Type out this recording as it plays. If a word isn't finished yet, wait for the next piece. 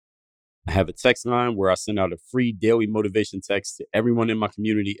I have a text line where I send out a free daily motivation text to everyone in my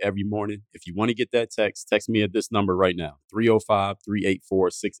community every morning. If you want to get that text me at this number right now,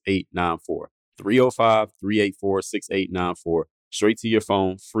 305-384-6894. 305-384-6894. Straight to your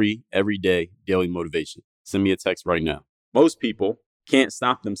phone, free, everyday, daily motivation. Send me a text right now. Most people can't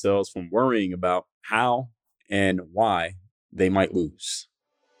stop themselves from worrying about how and why they might lose.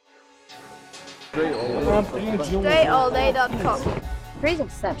 DreAllDay.com. Dre's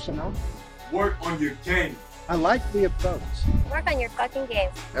exceptional. Work on your game. I like the approach. Work on your fucking game.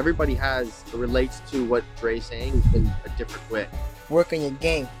 Everybody relates to what Dre's saying in a different way. Work on your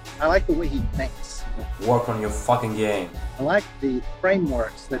game. I like the way he thinks. Work on your fucking game. I like the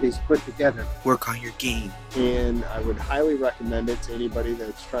frameworks that he's put together. Work on your game. And I would highly recommend it to anybody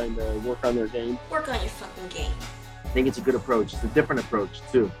that's trying to work on their game. Work on your fucking game. I think it's a good approach. It's a different approach,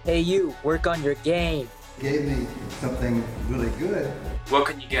 too. Hey, you, work on your game. Gave me something really good.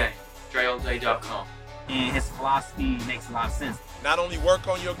 Work on your game. DreAllDay.com. And his philosophy makes a lot of sense. Not only work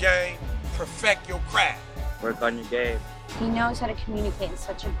on your game, perfect your craft. Work on your game. He knows how to communicate in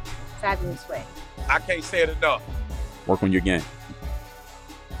such a fabulous way. I can't say it enough. Work on your game.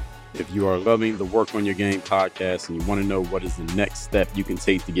 If you are loving the Work on Your Game podcast and you want to know what is the next step you can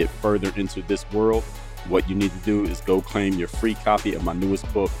take to get further into this world, what you need to do is go claim your free copy of my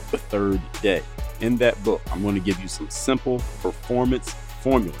newest book, The Third Day. In that book, I'm going to give you some simple performance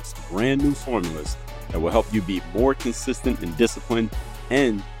formulas, brand new formulas that will help you be more consistent and disciplined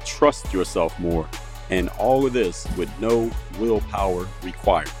and trust yourself more. And all of this with no willpower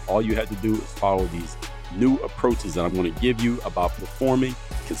required. All you have to do is follow these new approaches that I'm going to give you about performing,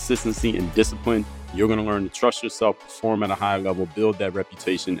 consistency, and discipline. You're going to learn to trust yourself, perform at a high level, build that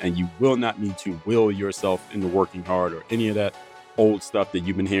reputation, and you will not need to will yourself into working hard or any of that old stuff that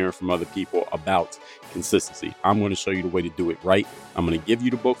you've been hearing from other people about consistency. I'm going to show you the way to do it right. I'm going to give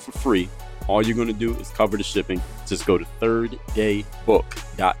you the book for free. All you're going to do is cover the shipping. Just go to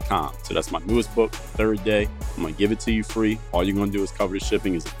thirddaybook.com. So that's my newest book, Third Day. I'm going to give it to you free. All you're going to do is cover the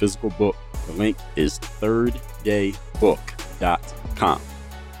shipping. It's a physical book. The link is thirddaybook.com.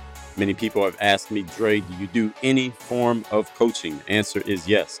 Many people have asked me, Dre, do you do any form of coaching? The answer is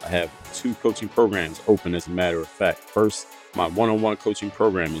yes. I have 2 coaching programs open, as a matter of fact. First, my one-on-one coaching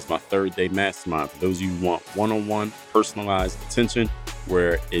program is my Third Day Mastermind. For those of you who want one-on-one personalized attention,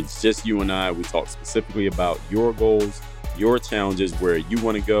 where it's just you and I, we talk specifically about your goals, your challenges, where you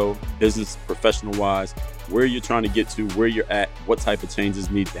want to go, business, professional-wise, where you're trying to get to, where you're at, what type of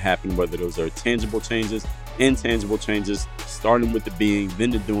changes need to happen, whether those are tangible changes, intangible changes, starting with the being, then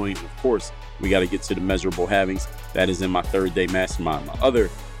the doing. And of course, we got to get to the measurable havings. That is in my Third Day Mastermind. My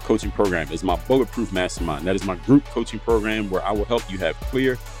other coaching program is my Bulletproof Mastermind. That is my group coaching program where I will help you have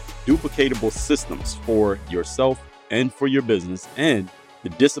clear, duplicatable systems for yourself and for your business and the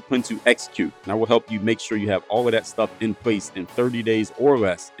discipline to execute. And I will help you make sure you have all of that stuff in place in 30 days or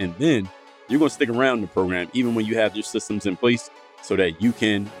less. And then you're going to stick around in the program even when you have your systems in place so that you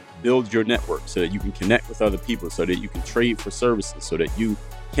can build your network, so that you can connect with other people, so that you can trade for services, so that you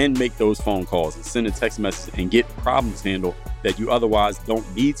can make those phone calls and send a text message and get problems handled that you otherwise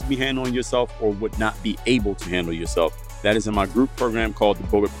don't need to be handling yourself or would not be able to handle yourself. That is in my group program called the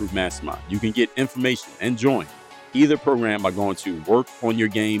Bulletproof Mastermind. You can get information and join either program by going to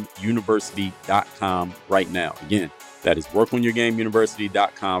workonyourgameuniversity.com right now. Again, that is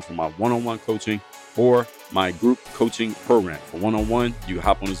workonyourgameuniversity.com for my one-on-one coaching or my group coaching program. For one-on-one, you can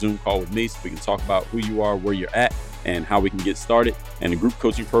hop on a Zoom call with me so we can talk about who you are, where you're at, and how we can get started. And the group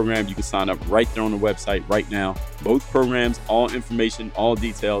coaching program, you can sign up right there on the website right now. Both programs, all information, all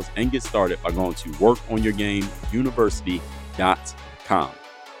details, and get started by going to workonyourgameuniversity.com.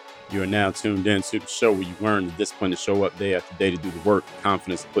 You are now tuned in to the show where you learn the discipline to show up day after day to do the work, the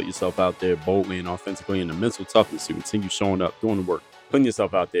confidence to put yourself out there boldly and authentically, and the mental toughness to continue showing up, doing the work, putting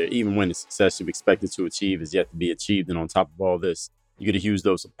yourself out there, even when the success you've expected to achieve is yet to be achieved. And on top of all this, you get to use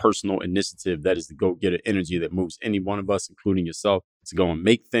those personal initiative. That is the go-getter energy that moves any one of us, including yourself, to go and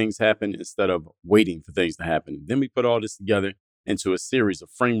make things happen instead of waiting for things to happen. And then we put all this together into a series of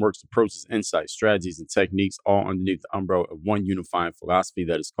frameworks, approaches, insights, strategies, and techniques, all underneath the umbrella of one unifying philosophy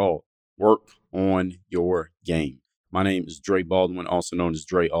that is called Work on Your Game. My name is Dre Baldwin, also known as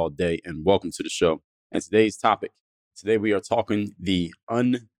Dre All Day, and welcome to the show. And today's topic, today we are talking the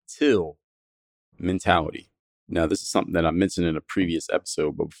until mentality. Now, this is something that I mentioned in a previous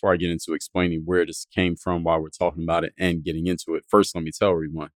episode, but before I get into explaining where this came from while we're talking about it and getting into it, first, let me tell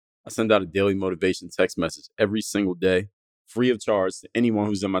everyone, I send out a daily motivation text message every single day, free of charge to anyone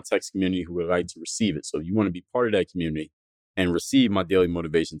who's in my text community who would like to receive it. So if you want to be part of that community and receive my daily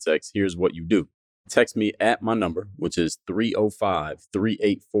motivation text, here's what you do. text me at my number, which is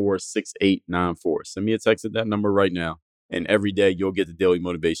 305-384-6894. Send me a text at that number right now. And every day you'll get the daily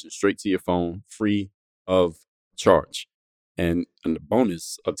motivation straight to your phone, free of charge. And the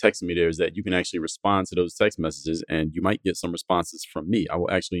bonus of texting me there is that you can actually respond to those text messages and you might get some responses from me. I will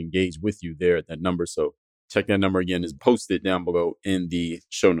actually engage with you there at that number. So check that number again. It's posted down below in the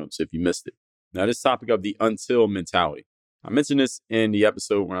show notes if you missed it. Now, this topic of the until mentality. I mentioned this in the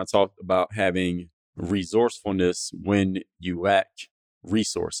episode when I talked about having resourcefulness when you lack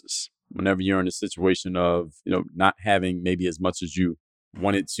resources. Whenever you're in a situation of, not having maybe as much as you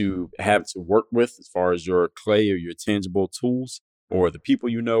wanted to have to work with as far as your clay or your tangible tools or the people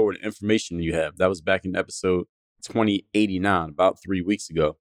you know or the information you have. That was back in episode 2089, about 3 weeks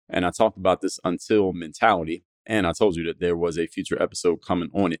ago. And I talked about this until mentality. And I told you that there was a future episode coming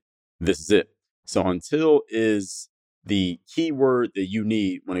on it. This is it. So until is the key word that you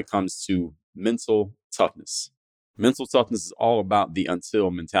need when it comes to mental toughness. Mental toughness is all about the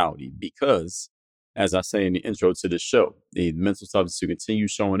until mentality because, as I say in the intro to this show, the mental toughness to continue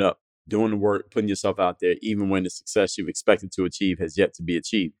showing up, doing the work, putting yourself out there, even when the success you've expected to achieve has yet to be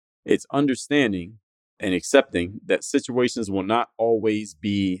achieved. It's understanding and accepting that situations will not always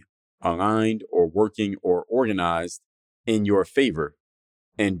be aligned or working or organized in your favor.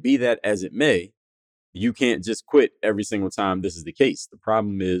 And be that as it may, you can't just quit every single time this is the case. The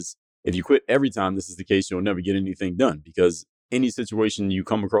problem is, if you quit every time this is the case, you'll never get anything done because any situation you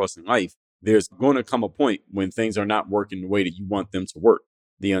come across in life, there's going to come a point when things are not working the way that you want them to work.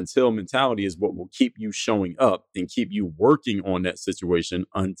 The until mentality is what will keep you showing up and keep you working on that situation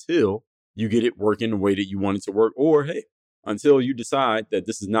until you get it working the way that you want it to work, or until you decide that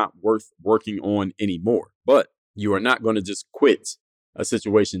this is not worth working on anymore. But you are not going to just quit a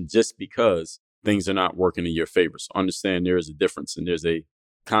situation just because things are not working in your favor. So understand there is a difference, and there's a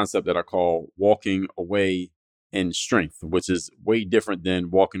concept that I call walking away in strength, which is way different than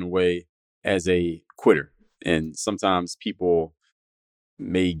walking away as a quitter. And sometimes people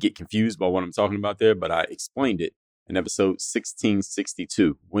may get confused by what I'm talking about there, but I explained it in episode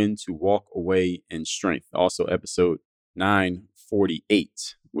 1662, when to walk away in strength. Also episode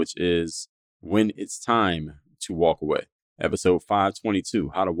 948, which is when it's time to walk away. Episode 522,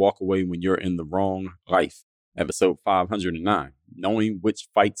 how to walk away when you're in the wrong life. Episode 509, knowing which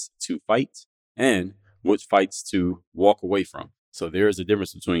fights to fight and which fights to walk away from. So there is a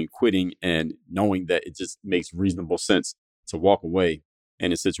difference between quitting and knowing that it just makes reasonable sense to walk away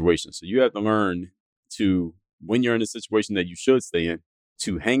in a situation. So you have to learn to, when you're in a situation that you should stay in,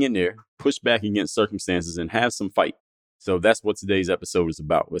 to hang in there, push back against circumstances, and have some fight. So that's what today's episode is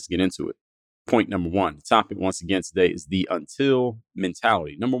about. Let's get into it. Point number one, the topic once again today is the until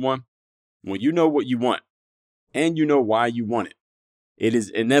mentality. Number one, when you know what you want and you know why you want it, it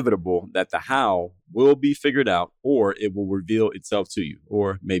is inevitable that the how will be figured out, or it will reveal itself to you,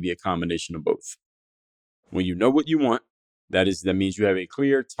 or maybe a combination of both. When you know what you want, that means you have a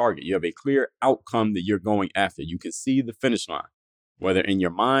clear target. You have a clear outcome that you're going after. You can see the finish line, whether in your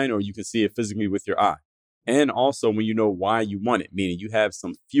mind or you can see it physically with your eye. And also when you know why you want it, meaning you have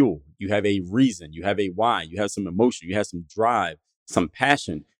some fuel, you have a reason, you have a why, you have some emotion, you have some drive, some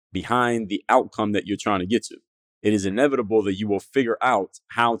passion behind the outcome that you're trying to get to. It is inevitable that you will figure out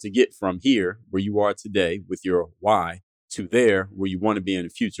how to get from here, where you are today with your why, to there where you want to be in the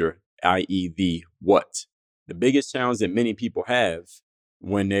future, i.e. the what. The biggest challenge that many people have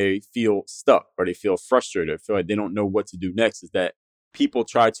when they feel stuck or they feel frustrated or feel like they don't know what to do next is that people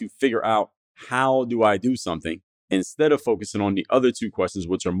try to figure out, how do I do something, instead of focusing on the other two questions,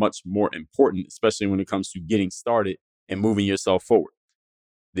 which are much more important, especially when it comes to getting started and moving yourself forward.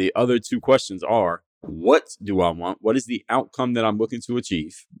 The other two questions are, what do I want? What is the outcome that I'm looking to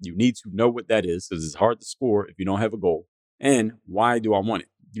achieve? You need to know what that is because it's hard to score if you don't have a goal. And why do I want it?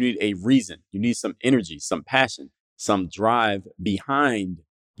 You need a reason. You need some energy, some passion, some drive behind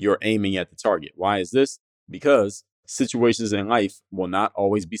your aiming at the target. Why is this? Because situations in life will not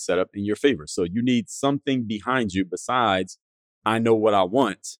always be set up in your favor. So you need something behind you besides, I know what I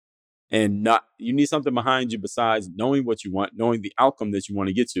want. You need something behind you besides knowing what you want, knowing the outcome that you want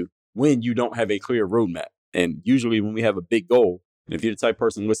to get to when you don't have a clear roadmap. And usually when we have a big goal, and if you're the type of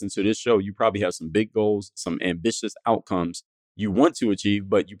person listening to this show, you probably have some big goals, some ambitious outcomes you want to achieve,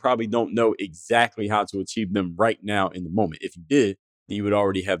 but you probably don't know exactly how to achieve them right now in the moment. If you did, then you would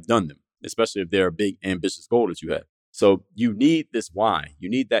already have done them, especially if they're a big ambitious goal that you have. So you need this why, you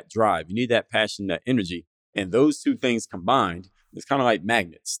need that drive, you need that passion, that energy. And those two things combined, it's kind of like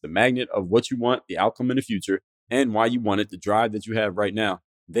magnets, the magnet of what you want, the outcome in the future, and why you want it, the drive that you have right now.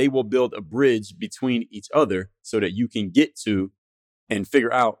 They will build a bridge between each other so that you can get to and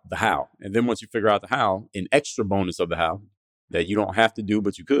figure out the how. And then once you figure out the how, an extra bonus of the how that you don't have to do,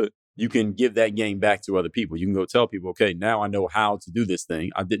 but you could, you can give that game back to other people. You can go tell people, okay, now I know how to do this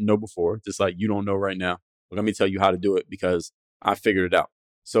thing I didn't know before, just like you don't know right now. But let me tell you how to do it because I figured it out.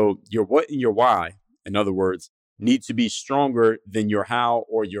 So your what and your why, in other words, need to be stronger than your how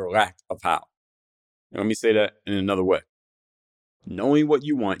or your lack of how. And let me say that in another way. Knowing what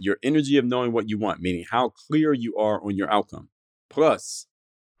you want, your energy of knowing what you want, meaning how clear you are on your outcome, plus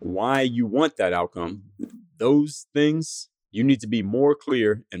why you want that outcome, those things, you need to be more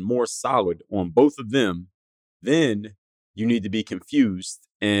clear and more solid on both of them. Then you need to be confused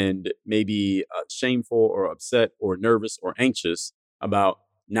and maybe shameful or upset or nervous or anxious about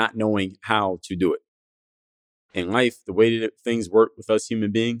not knowing how to do it. In life, the way that things work with us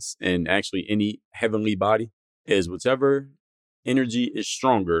human beings and actually any heavenly body is whichever energy is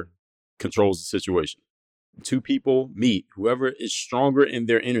stronger controls the situation. Two people meet, whoever is stronger in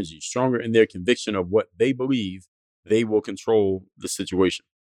their energy, stronger in their conviction of what they believe, they will control the situation.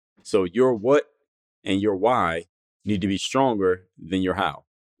 So your what and your why need to be stronger than your how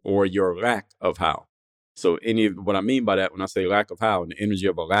or your lack of how. So what I mean by that, when I say lack of how and the energy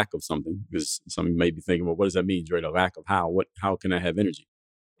of a lack of something, because some of you may be thinking, well, what does that mean, Dre? A lack of how? How can I have energy?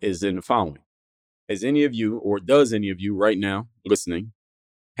 Is in the following. Has any of you, or does any of you right now listening,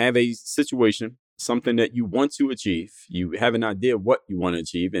 have a situation, something that you want to achieve? You have an idea of what you want to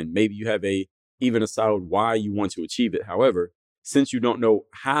achieve, and maybe you have even a solid why you want to achieve it. However, since you don't know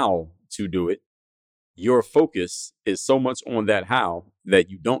how to do it, your focus is so much on that how that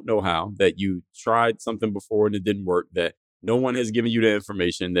you don't know how, that you tried something before and it didn't work, that no one has given you the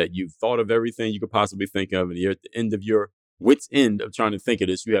information, that you've thought of everything you could possibly think of, and you're at the end of your wit's end of trying to think of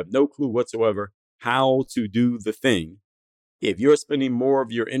this. You have no clue whatsoever how to do the thing. If you're spending more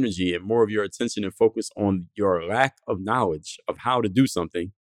of your energy and more of your attention and focus on your lack of knowledge of how to do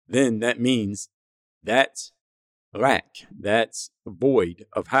something, then that means that lack, that void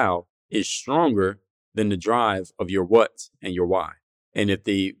of how is stronger than the drive of your what and your why. And if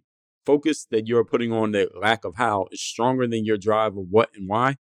the focus that you're putting on the lack of how is stronger than your drive of what and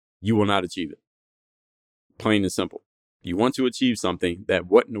why, you will not achieve it. Plain and simple. You want to achieve something, that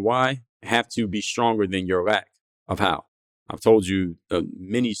what and why have to be stronger than your lack of how. I've told you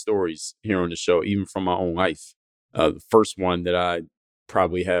many stories here on the show, even from my own life. The first one that I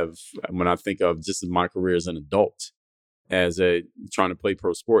probably have when I think of just my career as an adult, trying to play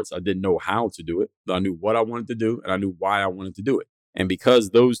pro sports, I didn't know how to do it. I knew what I wanted to do and I knew why I wanted to do it. And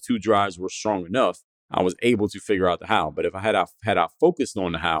because those two drives were strong enough, I was able to figure out the how. But if I had focused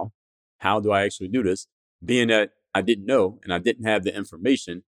on the how do I actually do this? Being that I didn't know and I didn't have the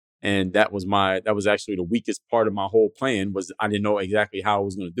information, and that was actually the weakest part of my whole plan, was I didn't know exactly how I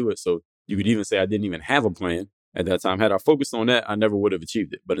was going to do it. So you could even say I didn't even have a plan at that time. Had I focused on that, I never would have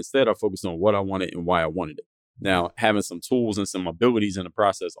achieved it. But instead, I focused on what I wanted and why I wanted it. Now, having some tools and some abilities in the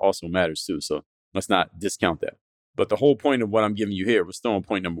process also matters too. So let's not discount that. But the whole point of what I'm giving you here, we're still on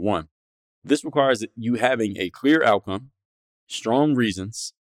point number one. This requires you having a clear outcome, strong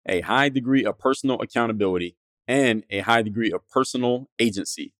reasons, a high degree of personal accountability, and a high degree of personal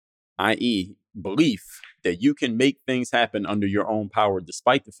agency, i.e., belief that you can make things happen under your own power,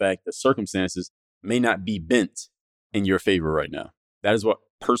 despite the fact that circumstances may not be bent in your favor right now. That is what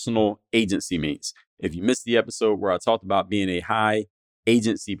personal agency means. If you missed the episode where I talked about being a high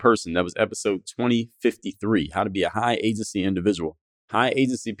agency person, that was episode 2053, how to be a high agency individual. High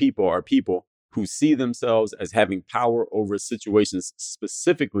agency people are people who see themselves as having power over situations,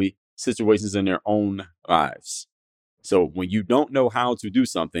 specifically situations in their own lives. So when you don't know how to do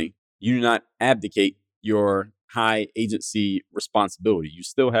something, you do not abdicate your high agency responsibility. You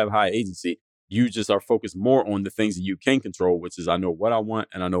still have high agency. You just are focused more on the things that you can control, which is I know what I want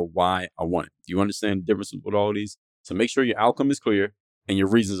and I know why I want it. Do you understand the difference with all of these? So make sure your outcome is clear and your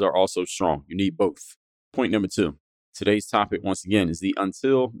reasons are also strong. You need both. Point number 2. Today's topic, once again, is the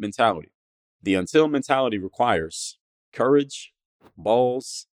until mentality. The until mentality requires courage,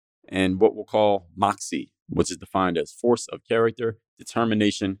 balls, and what we'll call moxie, which is defined as force of character,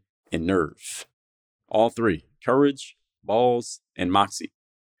 determination, and nerve. All three: courage, balls, and moxie.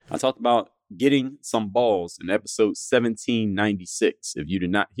 I talked about getting some balls in episode 1796. If you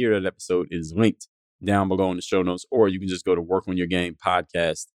did not hear that episode, it is linked down below in the show notes, or you can just go to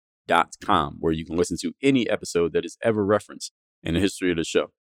workonyourgamepodcast.com, where you can listen to any episode that is ever referenced in the history of the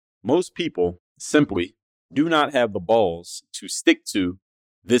show. Most people simply do not have the balls to stick to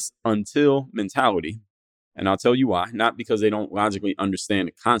this until mentality. And I'll tell you why. Not because they don't logically understand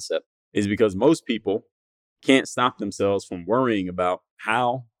the concept. It's because most people can't stop themselves from worrying about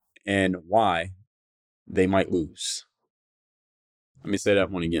how and why they might lose. Let me say that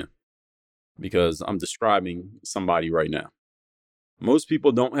one again, because I'm describing somebody right now. Most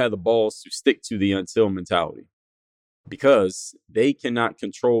people don't have the balls to stick to the until mentality because they cannot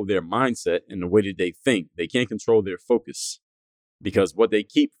control their mindset and the way that they think. They can't control their focus because what they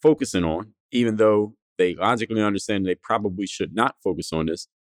keep focusing on, even though they logically understand they probably should not focus on this,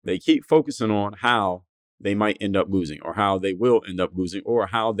 they keep focusing on how they might end up losing or how they will end up losing or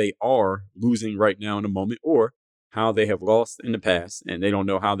how they are losing right now in the moment or how they have lost in the past and they don't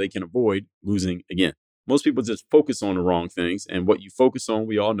know how they can avoid losing again. Most people just focus on the wrong things, and what you focus on,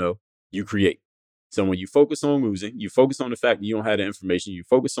 we all know, you create. So when you focus on losing, you focus on the fact that you don't have the information, you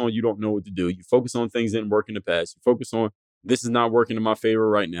focus on you don't know what to do, you focus on things that didn't work in the past, you focus on this is not working in my favor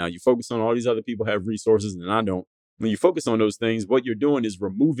right now, you focus on all these other people have resources and I don't. When you focus on those things, what you're doing is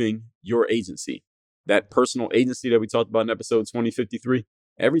removing your agency. That personal agency that we talked about in episode 2053.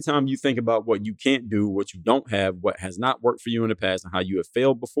 Every time you think about what you can't do, what you don't have, what has not worked for you in the past, and how you have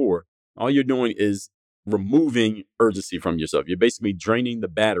failed before, all you're doing is removing urgency from yourself. You're basically draining the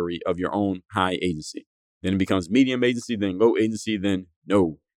battery of your own high agency. Then it becomes medium agency, then low agency, then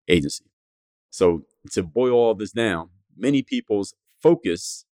no agency. So to boil all this down, many people's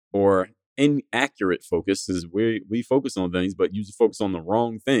focus or inaccurate focus is where we focus on things, but you just focus on the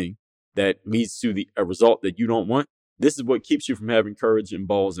wrong thing that leads to a result that you don't want. This is what keeps you from having courage and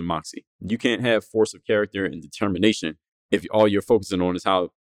balls and moxie. You can't have force of character and determination if all you're focusing on is how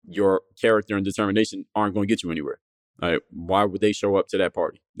your character and determination aren't going to get you anywhere. All right, why would they show up to that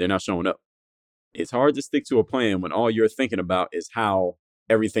party? They're not showing up. It's hard to stick to a plan when all you're thinking about is how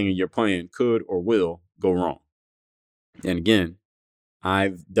everything in your plan could or will go wrong. And again,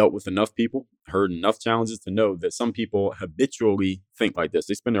 I've dealt with enough people, heard enough challenges to know that some people habitually think like this.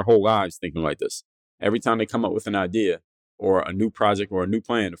 They spend their whole lives thinking like this. Every time they come up with an idea or a new project or a new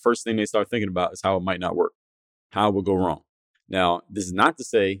plan, the first thing they start thinking about is how it might not work, how it will go wrong. Now, this is not to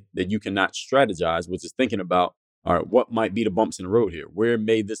say that you cannot strategize, which is thinking about, all right, what might be the bumps in the road here? Where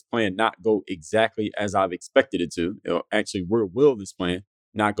may this plan not go exactly as I've expected it to? Or actually, where will this plan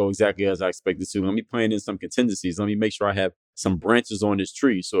not go exactly as I expected to? Let me plan in some contingencies. Let me make sure I have some branches on this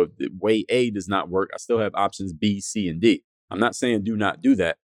tree. So if the way A does not work, I still have options B, C, and D. I'm not saying do not do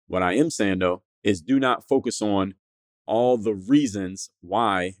that. What I am saying, though, is do not focus on all the reasons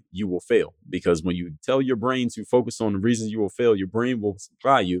why you will fail. Because when you tell your brain to focus on the reasons you will fail, your brain will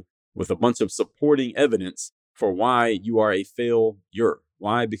supply you with a bunch of supporting evidence for why you are a failure.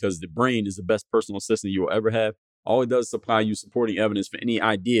 Why? Because the brain is the best personal assistant you will ever have. All it does is supply you supporting evidence for any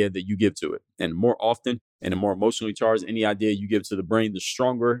idea that you give to it. And more often, and the more emotionally charged any idea you give to the brain, the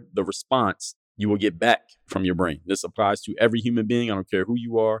stronger the response you will get back from your brain. This applies to every human being. I don't care who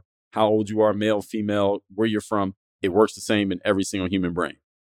you are, how old you are, male, female, where you're from. It works the same in every single human brain.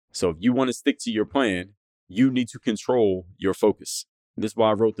 So if you want to stick to your plan, you need to control your focus. This is why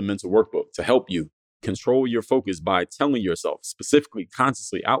I wrote the mental workbook, to help you control your focus by telling yourself, specifically,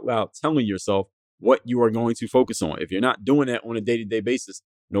 consciously, out loud, telling yourself what you are going to focus on. If you're not doing that on a day-to-day basis,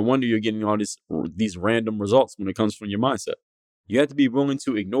 no wonder you're getting all these random results when it comes from your mindset. You have to be willing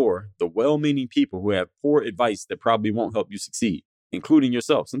to ignore the well-meaning people who have poor advice that probably won't help you succeed, including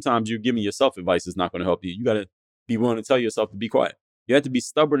yourself. Sometimes you're giving yourself advice that's not going to help you. You got to be willing to tell yourself to be quiet. You have to be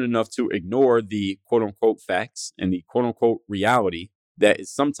stubborn enough to ignore the quote-unquote facts and the quote-unquote reality that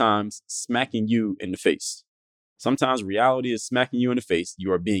is sometimes smacking you in the face. Sometimes reality is smacking you in the face.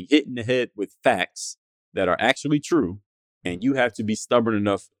 You are being hit in the head with facts that are actually true, and you have to be stubborn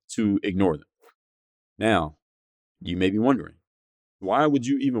enough to ignore them. Now, you may be wondering, why would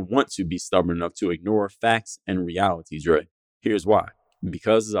you even want to be stubborn enough to ignore facts and realities, Dre? Here's why.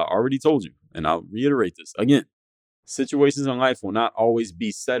 Because as I already told you, and I'll reiterate this again, situations in life will not always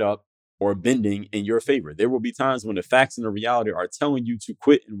be set up or bending in your favor. There will be times when the facts and the reality are telling you to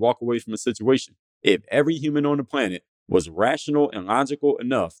quit and walk away from a situation. If every human on the planet was rational and logical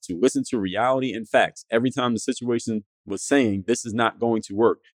enough to listen to reality and facts every time the situation was saying this is not going to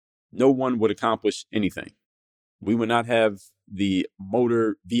work, no one would accomplish anything. We would not have the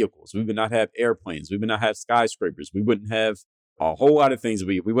motor vehicles. We would not have airplanes. We would not have skyscrapers. We wouldn't have a whole lot of things.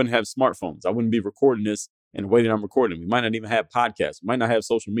 We wouldn't have smartphones. I wouldn't be recording this in the way that I'm recording. We might not even have podcasts. We might not have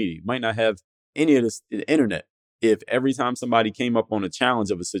social media. We might not have any of this, the internet. If every time somebody came up on a challenge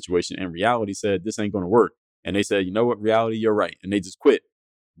of a situation and reality said, this ain't going to work, and they said, you know what, reality, you're right, and they just quit,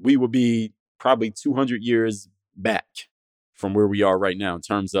 we would be probably 200 years back from where we are right now in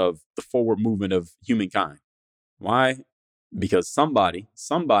terms of the forward movement of humankind. Why? Because somebody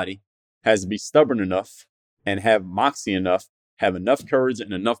has to be stubborn enough and have moxie enough, have enough courage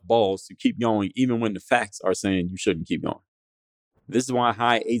and enough balls to keep going, even when the facts are saying you shouldn't keep going. This is why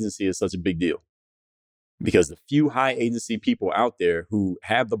high agency is such a big deal. Because the few high agency people out there who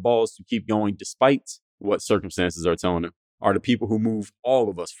have the balls to keep going despite what circumstances are telling them are the people who move all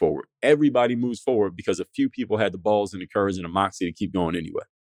of us forward. Everybody moves forward because a few people had the balls and the courage and the moxie to keep going anyway.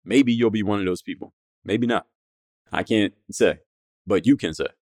 Maybe you'll be one of those people. Maybe not. I can't say, but you can say.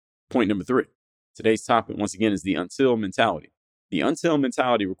 Point number 3. Today's topic, once again, is the until mentality. The until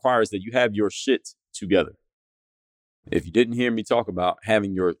mentality requires that you have your shit together. If you didn't hear me talk about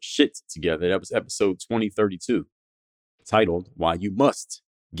having your shit together, that was episode 2032, titled Why You Must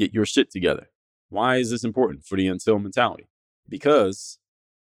Get Your Shit Together. Why is this important for the until mentality? Because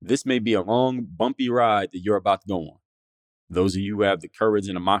this may be a long, bumpy ride that you're about to go on. Those of you who have the courage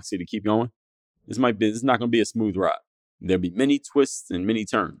and the moxie to keep going, this is not going to be a smooth ride. There'll be many twists and many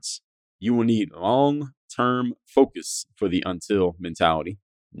turns. You will need long-term focus for the until mentality,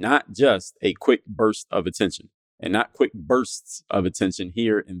 not just a quick burst of attention. And not quick bursts of attention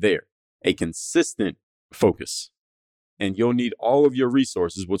here and there, a consistent focus. And you'll need all of your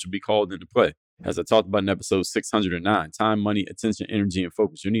resources, which will be called into play. As I talked about in episode 609, time, money, attention, energy, and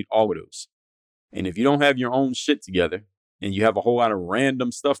focus. You need all of those. And if you don't have your own shit together and you have a whole lot of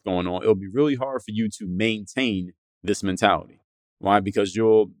random stuff going on, it'll be really hard for you to maintain this mentality. Why? Because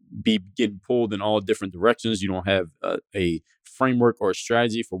you'll be getting pulled in all different directions. You don't have a framework or a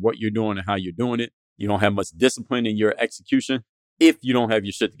strategy for what you're doing and how you're doing it. You don't have much discipline in your execution if you don't have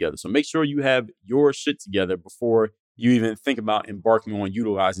your shit together. So make sure you have your shit together before you even think about embarking on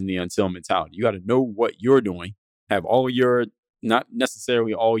utilizing the until mentality. You got to know what you're doing, have all of your, not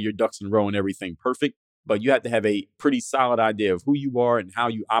necessarily all your ducks in a row and everything perfect, but you have to have a pretty solid idea of who you are and how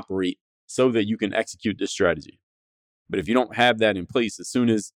you operate so that you can execute this strategy. But if you don't have that in place, as soon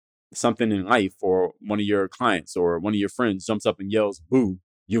as something in life or one of your clients or one of your friends jumps up and yells, boo,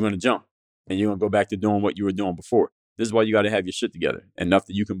 you're going to jump. And you're going to go back to doing what you were doing before. This is why you got to have your shit together enough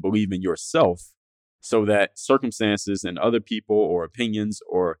that you can believe in yourself so that circumstances and other people or opinions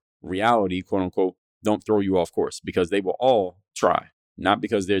or reality, quote unquote, don't throw you off course, because they will all try. Not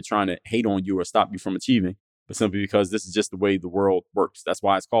because they're trying to hate on you or stop you from achieving, but simply because this is just the way the world works. That's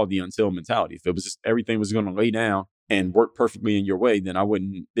why it's called the until mentality. If it was just everything was going to lay down and work perfectly in your way, then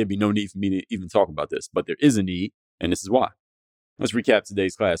there'd be no need for me to even talk about this. But there is a need, and this is why. Let's recap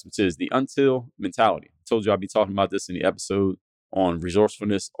today's class, which is the until mentality. I told you I'd be talking about this in the episode on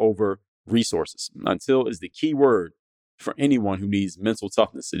resourcefulness over resources. Until is the key word for anyone who needs mental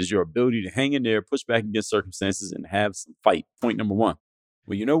toughness. It is your ability to hang in there, push back against circumstances, and have some fight. Point number 1.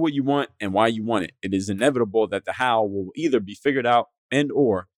 When you know what you want and why you want it, it is inevitable that the how will either be figured out and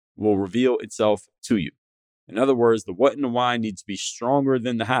or will reveal itself to you. In other words, the what and the why needs to be stronger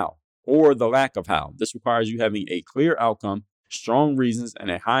than the how or the lack of how. This requires you having a clear outcome, strong reasons, and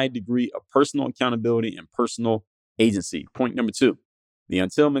a high degree of personal accountability and personal agency. Point number 2, the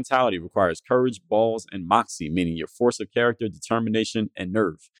until mentality requires courage, balls, and moxie, meaning your force of character, determination, and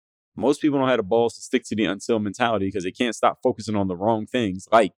nerve. Most people don't have the balls to stick to the until mentality because they can't stop focusing on the wrong things,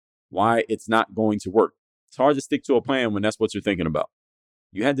 like why it's not going to work. It's hard to stick to a plan when that's what you're thinking about.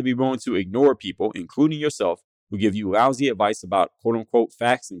 You have to be willing to ignore people, including yourself, who give you lousy advice about quote unquote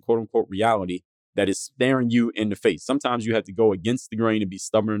facts and quote unquote reality that is staring you in the face. Sometimes you have to go against the grain and be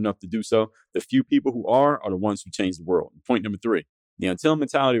stubborn enough to do so. The few people who are the ones who change the world. Point number 3, the until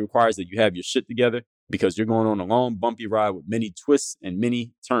mentality requires that you have your shit together because you're going on a long, bumpy ride with many twists and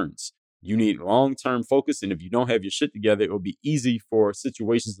many turns. You need long-term focus, and if you don't have your shit together, it will be easy for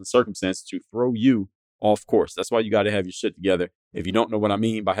situations and circumstances to throw you off course. That's why you got to have your shit together. If you don't know what I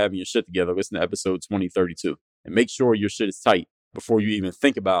mean by having your shit together, listen to episode 2032 and make sure your shit is tight before you even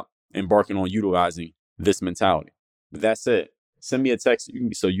think about embarking on utilizing this mentality. With that said, send me a text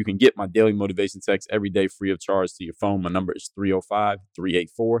so you can get my daily motivation text every day free of charge to your phone. My number is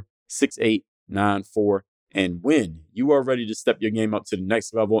 305-384-6894. And when you are ready to step your game up to the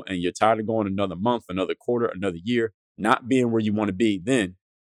next level and you're tired of going another month, another quarter, another year, not being where you want to be, then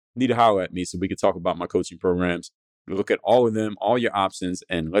you need to holler at me so we can talk about my coaching programs. Look at all of them, all your options,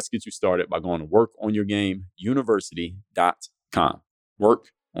 and let's get you started by going to workonyourgameuniversity.com.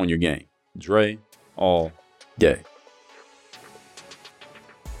 Work on your game. Dre all day.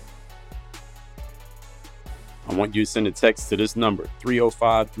 I want you to send a text to this number,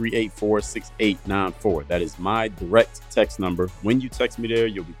 305-384-6894. That is my direct text number. When you text me there,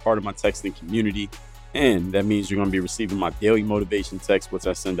 you'll be part of my texting community. And that means you're going to be receiving my daily motivation text, which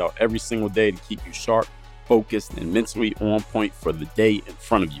I send out every single day to keep you sharp, focused, and mentally on point for the day in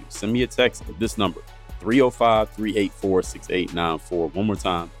front of you. Send me a text at this number, 305-384-6894. One more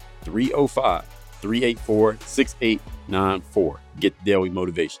time, 305-384-6894. Get the daily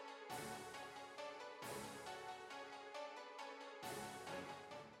motivation.